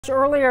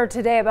Earlier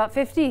today, about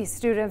 50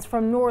 students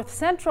from North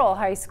Central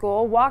High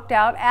School walked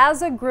out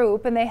as a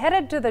group and they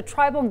headed to the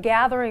tribal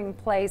gathering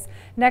place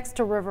next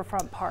to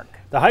Riverfront Park.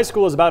 The high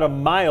school is about a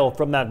mile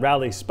from that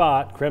rally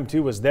spot. KREM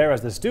 2 was there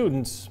as the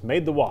students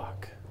made the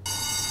walk.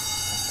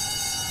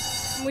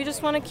 We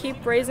just want to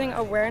keep raising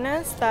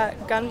awareness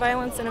that gun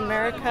violence in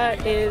America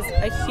is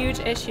a huge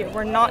issue.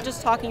 We're not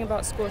just talking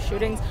about school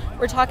shootings,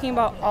 we're talking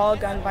about all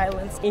gun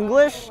violence.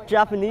 English,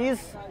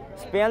 Japanese,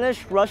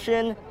 Spanish,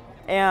 Russian,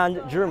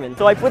 and German.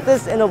 So I put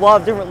this in a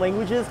lot of different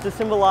languages to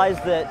symbolize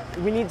that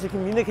we need to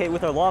communicate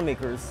with our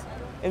lawmakers,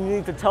 and we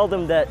need to tell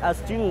them that as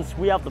students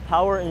we have the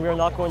power and we are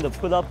not going to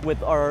put up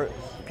with our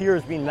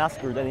peers being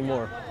massacred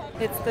anymore.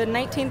 It's the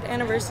 19th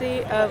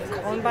anniversary of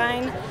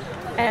Columbine,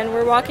 and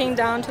we're walking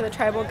down to the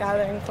tribal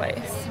gathering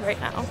place right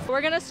now.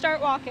 We're gonna start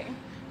walking.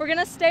 We're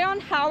gonna stay on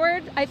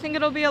Howard. I think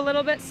it'll be a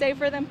little bit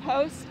safer than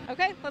Post.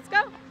 Okay, let's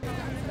go.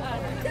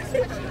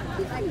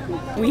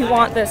 We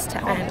want this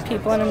to end.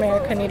 People in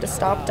America need to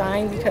stop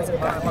dying because of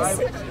guns.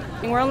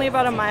 We're only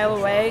about a mile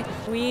away.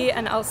 We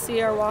and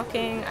LC are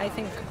walking. I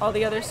think all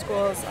the other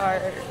schools are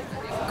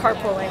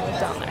carpooling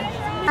down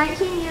there.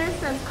 19 years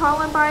since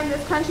Columbine,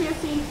 this country has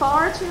seen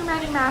far too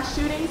many mass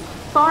shootings,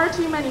 far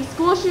too many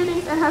school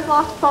shootings, and has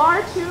lost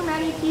far too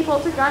many people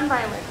to gun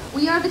violence.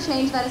 We are the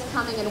change that is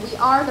coming, and we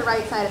are the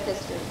right side of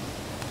history.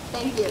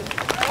 Thank you.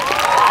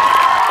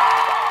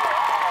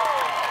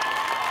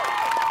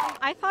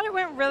 I thought it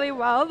went really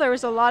well. There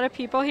was a lot of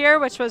people here,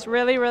 which was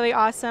really, really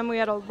awesome. We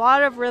had a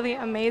lot of really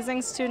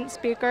amazing student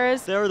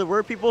speakers. There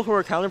were people who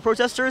were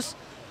counter-protesters,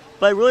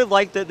 but I really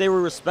liked that they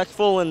were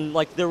respectful and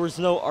there was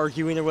no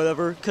arguing or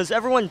whatever, because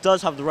everyone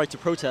does have the right to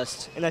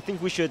protest, and I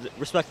think we should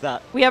respect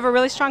that. We have a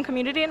really strong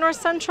community at North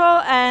Central,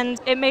 and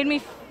it made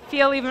me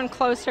feel even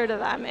closer to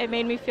them. It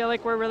made me feel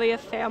like we're really a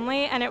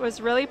family, and it was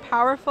really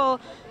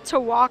powerful to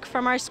walk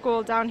from our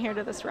school down here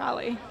to this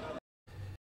rally.